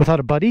without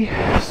a buddy.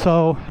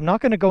 So I'm not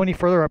going to go any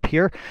further up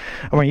here.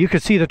 I mean, you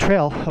could see the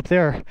trail up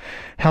there,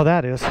 how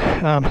that is.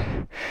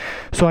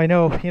 So I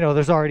know,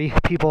 there's already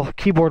people,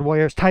 keyboard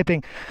warriors,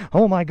 typing,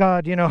 oh my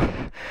God,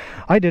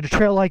 I did a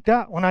trail like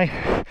that when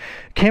I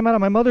came out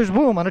of my mother's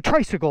womb on a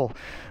tricycle,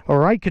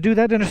 or I could do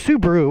that in a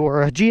Subaru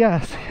or a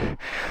GS.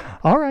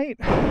 All right,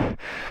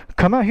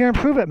 come out here and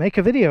prove it. Make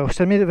a video.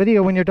 Send me the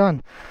video when you're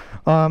done.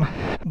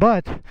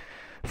 But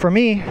for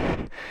me,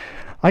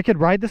 I could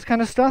ride this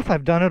kind of stuff.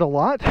 I've done it a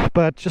lot,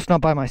 but just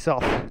not by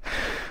myself.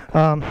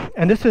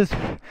 And this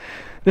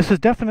is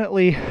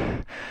definitely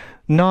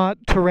not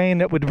terrain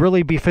that would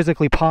really be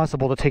physically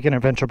possible to take an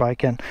adventure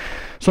bike in.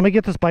 So let me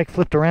get this bike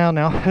flipped around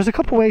now. There's a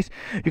couple ways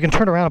you can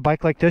turn around a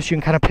bike like this. You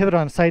can kind of pivot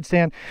on a side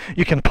stand.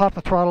 You can pop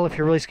the throttle if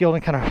you're really skilled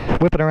and kind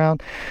of whip it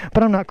around.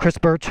 But I'm not Chris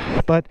Birch.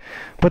 But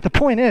the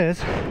point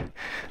is,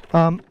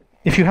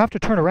 if you have to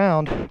turn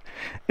around,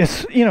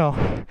 it's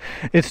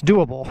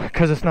doable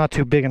because it's not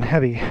too big and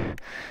heavy.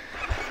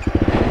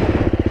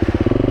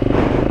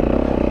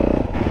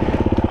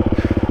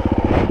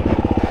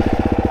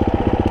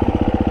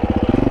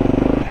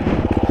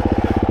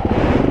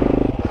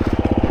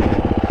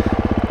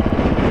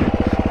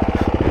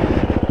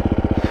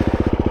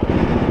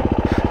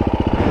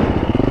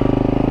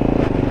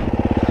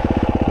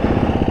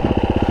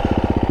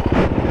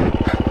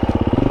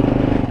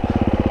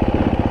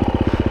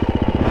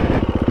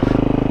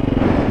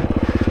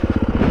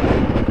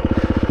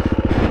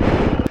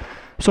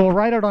 So we'll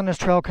ride out on this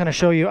trail, kind of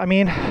show you. I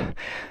mean,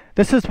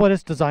 this is what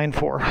it's designed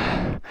for.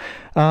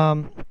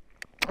 Again,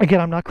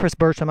 I'm not Chris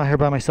Birch. I'm out here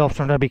by myself,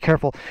 so I'm going to be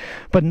careful.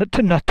 But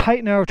to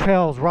tight, narrow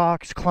trails,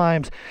 rocks,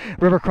 climbs,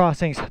 river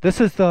crossings,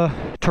 this is the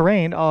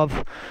terrain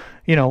of,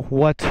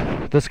 what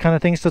this kind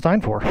of thing's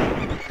designed for.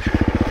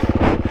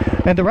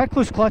 And the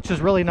Rekluse clutch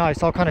is really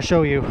nice. I'll kind of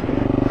show you.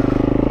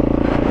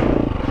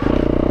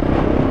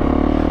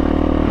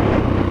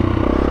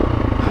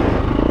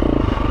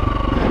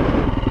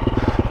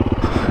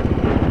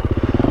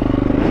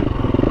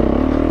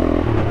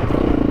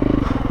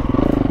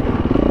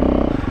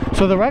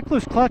 So the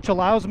Rekluse clutch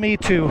allows me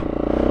to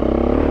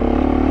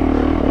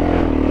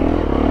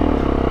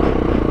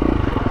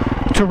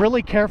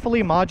really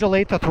carefully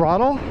modulate the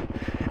throttle,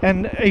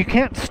 and you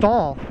can't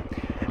stall,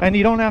 and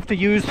you don't have to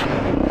use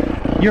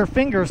your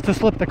fingers to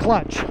slip the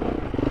clutch.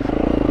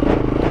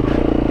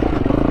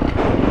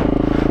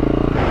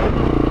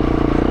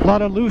 A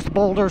lot of loose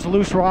boulders,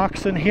 loose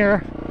rocks in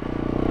here.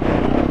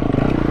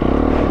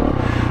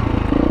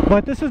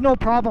 But this is no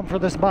problem for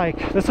this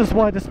bike. This is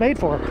what it's made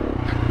for.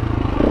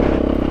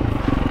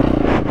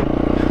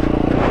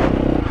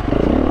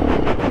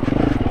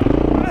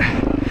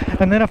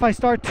 And then if I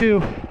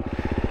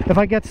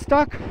get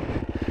stuck,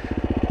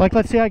 like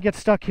let's say I get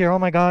stuck here, oh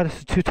my God, this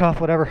is too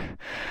tough, whatever.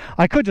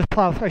 I should have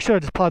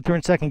just plowed through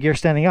in second gear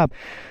standing up.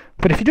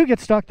 But if you do get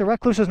stuck, the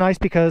Rekluse is nice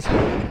because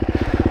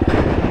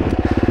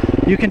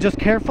you can just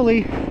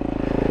carefully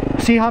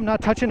See how I'm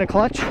not touching the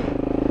clutch?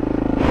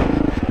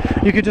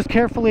 You could just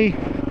carefully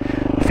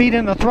feed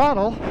in the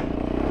throttle,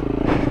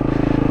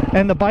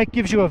 and the bike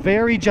gives you a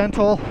very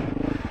gentle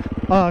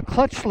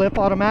clutch slip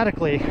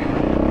automatically.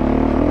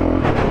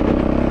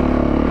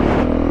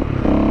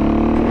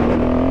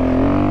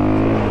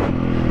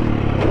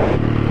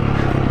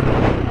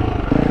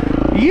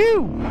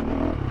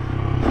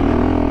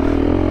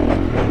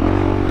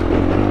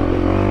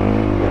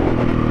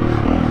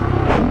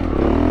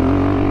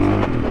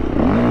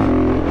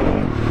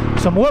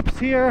 Some whoops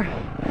here.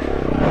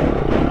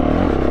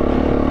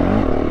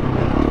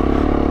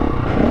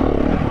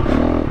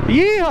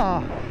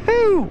 Yeah!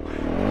 Whew!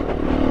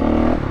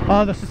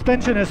 Oh, the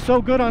suspension is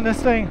so good on this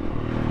thing.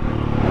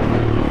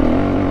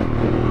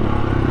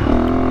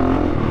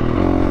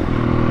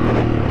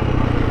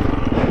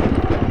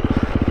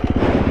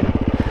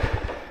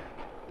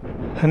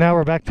 And now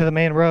we're back to the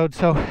main road.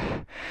 So,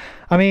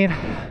 I mean,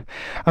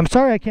 I'm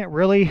sorry I can't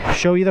really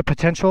show you the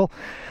potential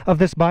of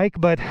this bike,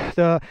 but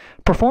the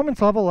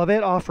performance level of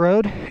it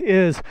off-road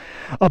is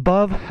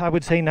above, I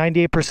would say,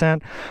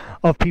 98%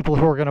 of people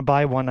who are going to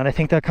buy one, and I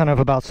think that kind of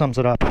about sums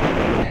it up.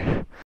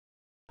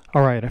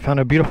 All right, I found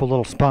a beautiful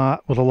little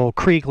spot with a little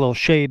creek, a little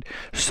shade,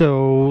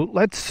 so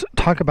let's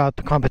talk about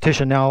the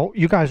competition. Now,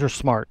 you guys are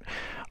smart.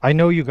 I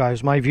know you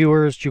guys, my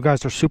viewers, you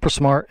guys are super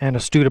smart and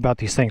astute about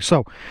these things.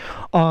 So,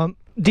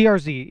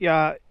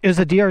 DRZ, is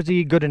a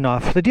DRZ good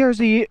enough? The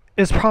DRZ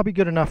is probably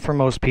good enough for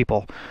most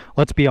people.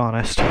 Let's be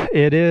honest.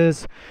 It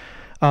is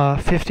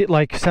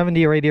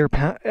 70 or 80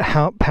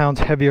 pounds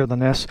heavier than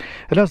this.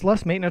 It has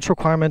less maintenance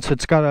requirements.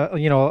 It's got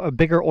a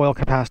bigger oil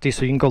capacity,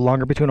 so you can go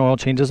longer between oil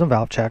changes and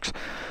valve checks.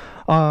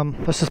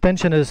 The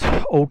suspension is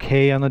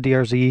okay on the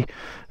DRZ,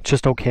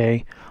 just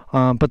okay.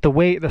 But the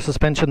weight, the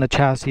suspension, the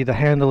chassis, the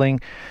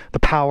handling, the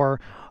power,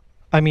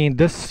 I mean,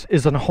 this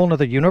is a whole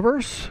nother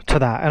universe to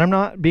that. And I'm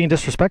not being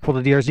disrespectful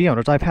to DRZ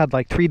owners. I've had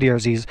like 3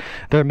 DRZs.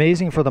 They're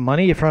amazing for the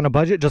money. If you're on a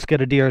budget, just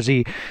get a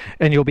DRZ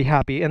and you'll be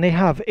happy. And they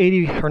have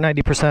 80 or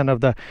 90%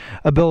 of the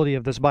ability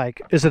of this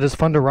bike. Is it as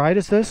fun to ride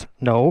as this?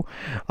 No.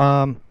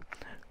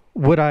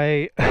 Would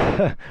I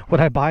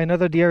would I buy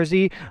another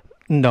DRZ?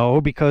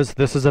 No, because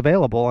this is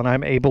available and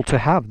I'm able to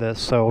have this.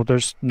 So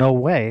there's no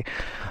way.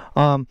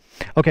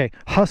 Okay,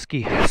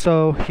 Husky.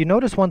 So you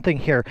notice one thing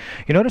here.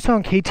 You notice how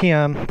in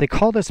KTM they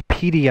call this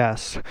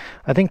PDS.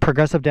 I think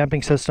progressive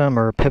damping system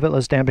or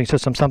pivotless damping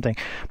system, something.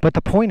 But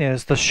the point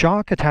is the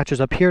shock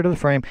attaches up here to the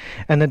frame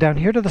and then down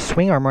here to the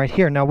swing arm right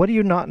here. Now what do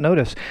you not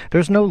notice?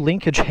 There's no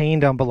linkage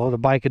hanging down below the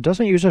bike. It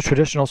doesn't use a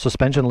traditional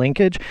suspension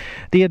linkage.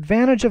 The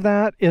advantage of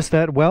that is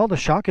that, well, the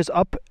shock is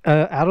up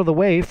out of the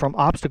way from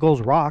obstacles,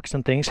 rocks,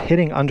 and things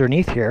hitting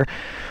underneath here.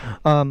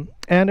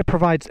 And it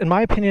provides, in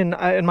my opinion,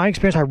 in my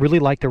experience, I really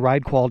like the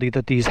ride quality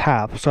that these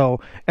have. So,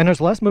 and there's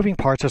less moving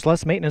parts, there's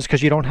less maintenance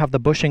because you don't have the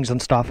bushings and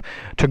stuff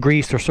to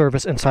grease or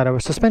service inside of a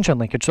suspension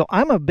linkage. So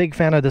I'm a big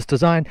fan of this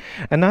design,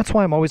 and that's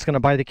why I'm always going to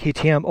buy the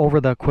KTM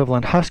over the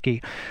equivalent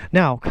Husky.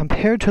 Now,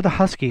 compared to the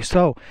Husky,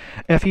 so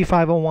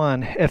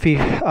FE501,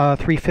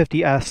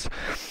 FE350S,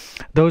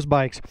 those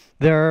bikes,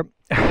 the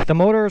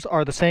motors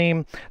are the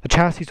same, the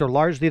chassis are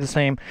largely the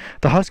same.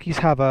 The Huskies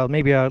have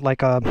maybe a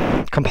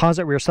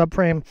composite rear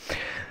subframe.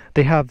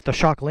 They have the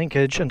shock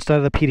linkage instead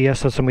of the PDS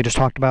system we just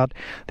talked about.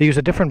 They use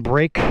a different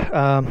brake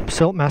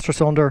master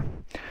cylinder,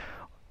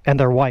 and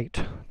they're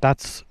white.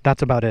 That's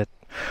about it.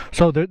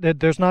 So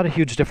there's not a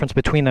huge difference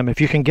between them.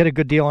 If you can get a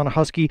good deal on a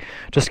Husky,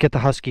 just get the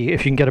Husky.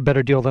 If you can get a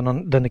better deal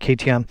than the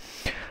KTM.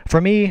 For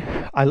me,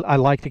 I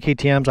like the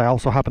KTMs. I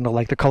also happen to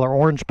like the color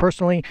orange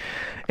personally,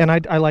 and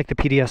I like the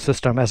PDS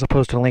system as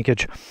opposed to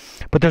linkage.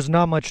 But there's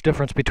not much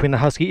difference between the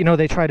Husky. You know,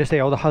 they try to say,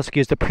 oh, the Husky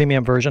is the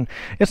premium version.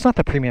 It's not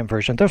the premium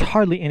version. There's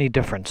hardly any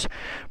difference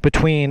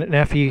between an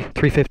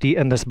FE350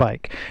 and this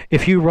bike.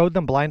 If you rode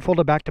them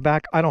blindfolded back to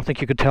back, I don't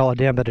think you could tell a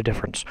damn bit of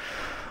difference.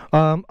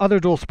 Other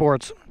dual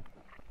sports.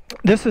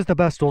 This is the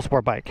best dual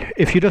sport bike.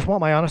 If you just want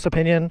my honest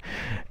opinion,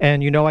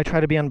 and you know I try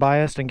to be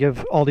unbiased and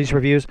give all these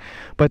reviews,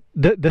 but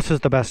this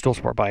is the best dual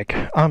sport bike.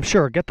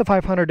 Sure, get the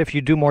 500 if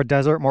you do more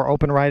desert, more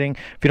open riding,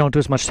 if you don't do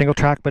as much single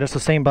track, but it's the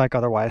same bike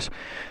otherwise.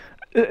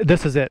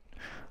 This is it.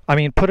 I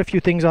mean, put a few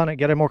things on it,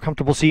 get a more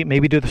comfortable seat,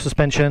 maybe do the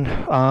suspension,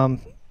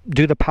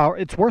 do the power.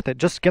 It's worth it.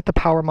 Just get the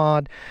power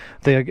mod,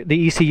 the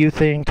ECU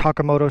thing,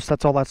 Takamoto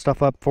sets all that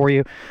stuff up for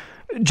you.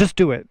 Just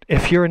do it.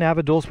 If you're an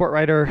avid dual sport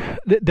rider,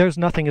 there's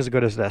nothing as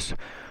good as this.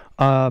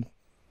 The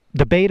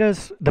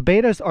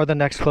betas are the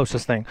next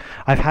closest thing.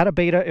 I've had a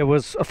beta. It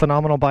was a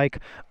phenomenal bike.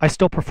 I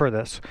still prefer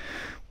this.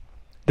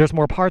 There's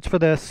more parts for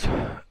this.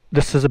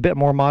 This is a bit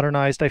more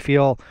modernized, I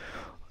feel.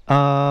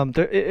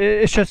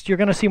 It's just, you're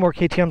going to see more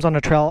KTMs on the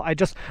trail. I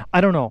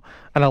don't know.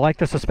 And I like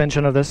the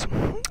suspension of this.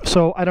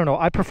 So, I don't know.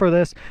 I prefer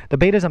this. The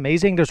beta is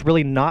amazing. There's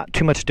really not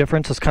too much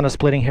difference. It's kind of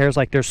splitting hairs.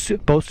 Like, they're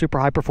both super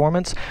high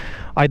performance.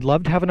 I'd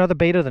love to have another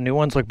beta. The new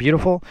ones look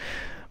beautiful.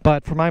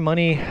 But for my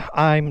money,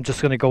 I'm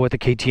just going to go with the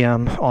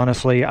KTM,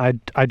 honestly.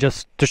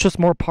 There's just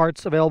more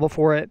parts available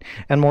for it,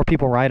 and more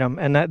people ride them,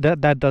 and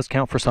that does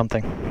count for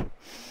something.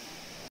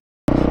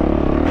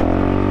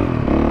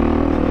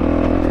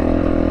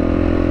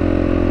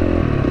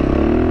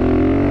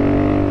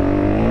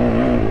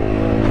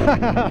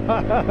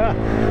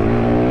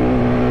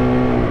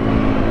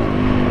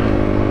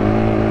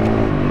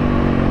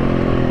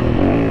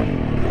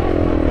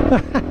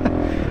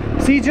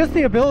 See, just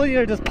the ability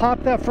to just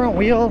pop that front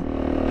wheel,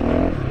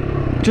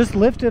 just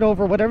lift it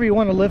over whatever you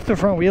want to lift the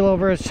front wheel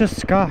over. It's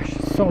just, gosh,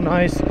 so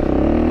nice.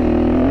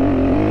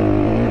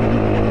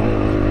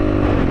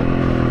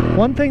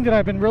 One thing that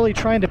I've been really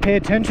trying to pay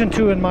attention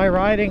to in my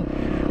riding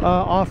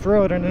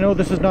off-road, and I know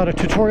this is not a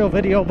tutorial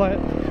video, but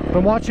I've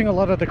been watching a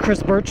lot of the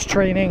Chris Birch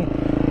training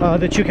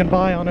that you can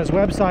buy on his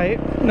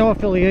website. No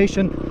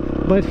affiliation,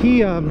 but he,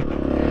 you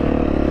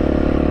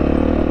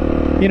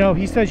know,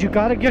 he says you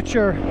got to get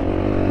your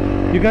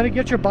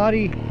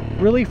body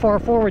really far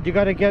forward. You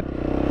got to get,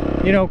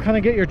 you know, kind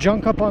of get your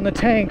junk up on the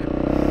tank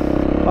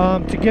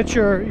to get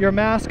your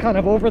mass kind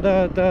of over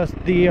the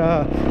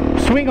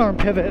swing arm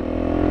pivot.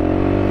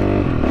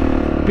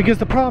 Because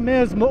the problem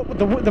is,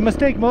 the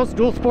mistake most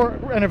dual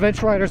sport and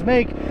adventure riders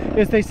make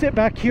is they sit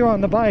back here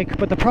on the bike.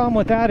 But the problem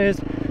with that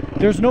is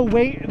there's no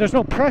weight, there's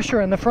no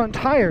pressure in the front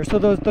tire. So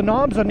the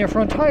knobs on your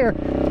front tire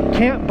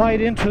can't bite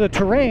into the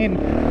terrain.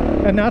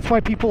 And that's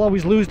why people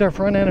always lose their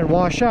front end and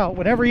wash out.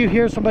 Whenever you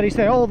hear somebody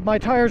say, oh, my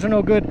tires are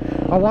no good,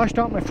 I washed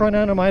out my front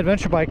end on my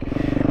adventure bike,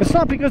 it's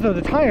not because of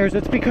the tires,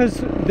 it's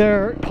because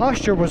their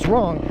posture was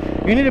wrong.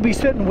 You need to be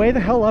sitting way the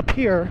hell up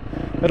here.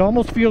 It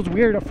almost feels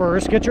weird at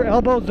first. Get your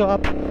elbows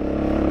up.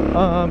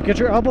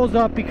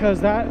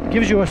 Because that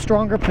gives you a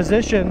stronger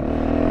position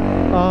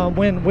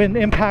when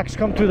impacts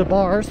come through the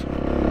bars,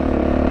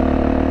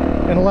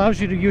 and allows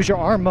you to use your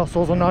arm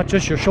muscles and not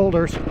just your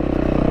shoulders.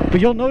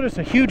 But you'll notice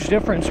a huge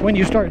difference when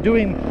you start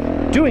doing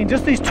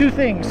just these two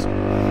things.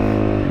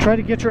 Try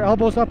to get your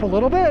elbows up a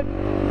little bit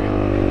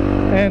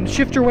and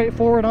shift your weight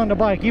forward on the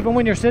bike. Even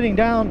when you're sitting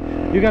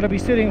down, you got to be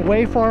sitting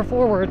way far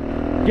forward.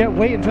 Get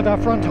weight into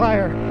that front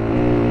tire.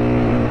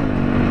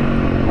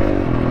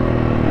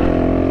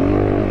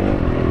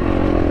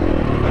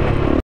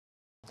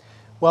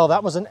 Well,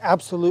 that was an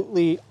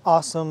absolutely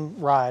awesome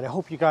ride. I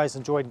hope you guys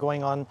enjoyed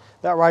going on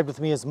that ride with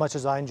me as much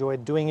as I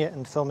enjoyed doing it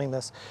and filming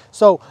this.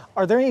 So,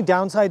 are there any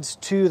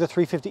downsides to the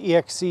 350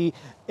 EXC,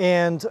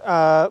 and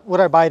would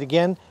I buy it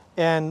again?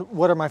 And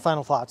what are my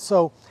final thoughts?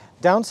 So,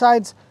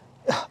 downsides,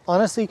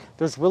 honestly,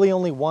 there's really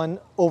only one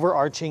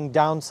overarching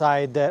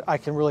downside that I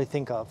can really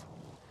think of.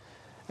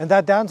 And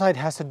that downside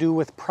has to do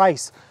with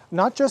price.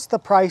 Not just the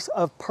price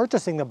of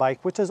purchasing the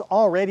bike, which is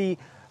already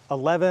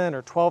 $11,000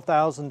 or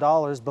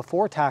 $12,000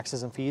 before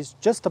taxes and fees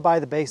just to buy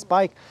the base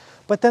bike,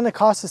 but then the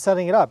cost of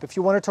setting it up. If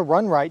you want it to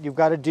run right, you've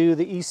got to do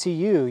the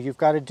ECU, you've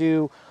got to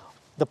do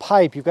the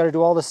pipe, you've got to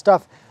do all this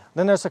stuff.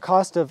 Then there's the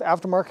cost of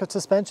aftermarket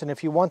suspension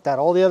if you want that,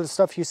 all the other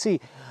stuff you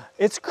see.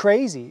 It's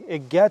crazy,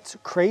 it gets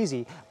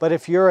crazy. But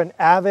if you're an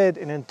avid,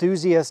 an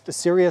enthusiast, a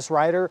serious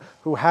rider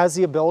who has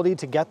the ability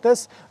to get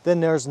this,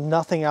 then there's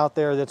nothing out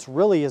there that's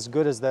really as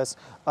good as this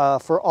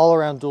for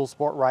all-around dual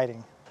sport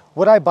riding.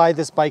 Would I buy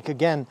this bike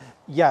again?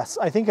 Yes.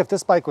 I think if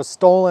this bike was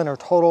stolen or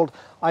totaled,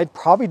 I'd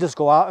probably just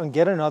go out and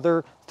get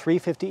another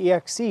 350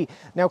 EXC.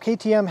 Now,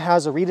 KTM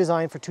has a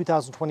redesign for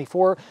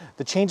 2024.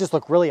 The changes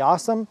look really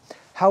awesome.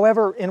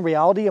 However, in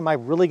reality, am I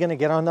really going to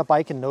get on the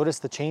bike and notice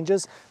the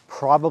changes?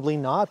 Probably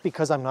not,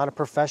 because I'm not a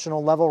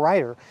professional level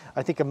rider.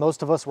 I think if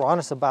most of us were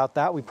honest about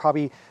that, we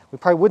probably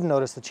wouldn't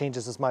notice the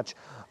changes as much.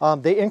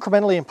 They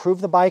incrementally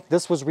improved the bike.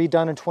 This was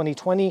redone in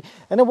 2020,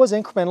 and it was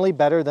incrementally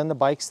better than the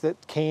bikes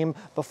that came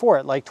before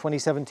it, like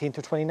 2017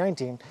 to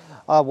 2019.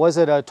 Was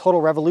it a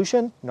total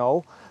revolution?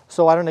 No.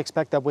 So I don't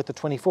expect that with the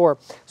 24.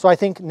 So I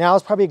think now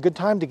is probably a good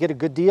time to get a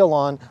good deal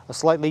on a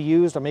slightly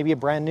used or maybe a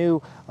brand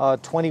new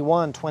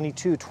 21,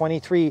 22,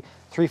 23,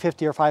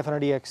 350 or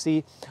 500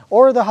 EXC,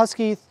 or the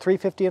Husky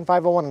 350 and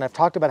 501. And I've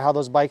talked about how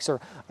those bikes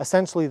are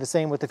essentially the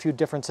same with a few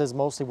differences,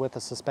 mostly with the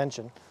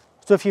suspension.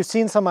 So if you've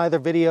seen some of my other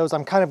videos,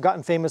 I'm kind of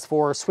gotten famous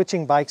for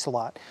switching bikes a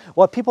lot.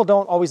 What people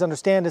don't always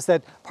understand is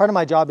that part of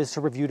my job is to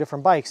review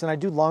different bikes, and I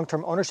do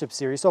long-term ownership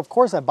series, so of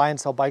course I buy and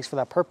sell bikes for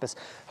that purpose.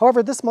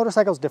 However, this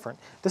motorcycle is different.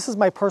 This is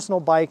my personal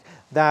bike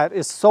that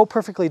is so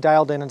perfectly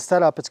dialed in and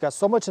set up, it's got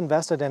so much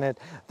invested in it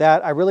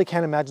that I really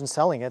can't imagine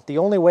selling it. The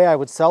only way I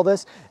would sell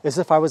this is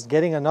if I was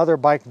getting another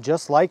bike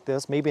just like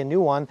this, maybe a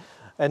new one,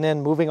 and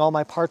then moving all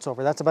my parts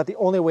over. That's about the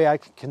only way I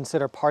could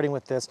consider parting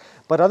with this.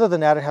 But other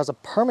than that, it has a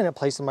permanent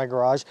place in my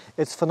garage.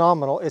 It's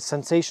phenomenal, it's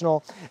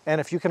sensational,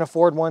 and if you can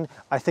afford one,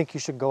 I think you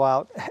should go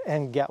out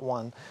and get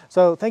one.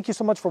 So thank you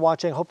so much for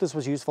watching. I hope this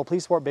was useful.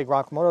 Please support Big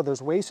Rock Moto.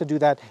 There's ways to do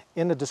that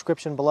in the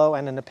description below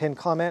and in the pinned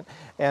comment,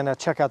 and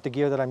check out the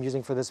gear that I'm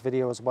using for this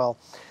video as well.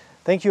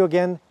 Thank you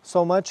again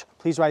so much.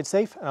 Please ride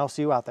safe, and I'll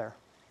see you out there.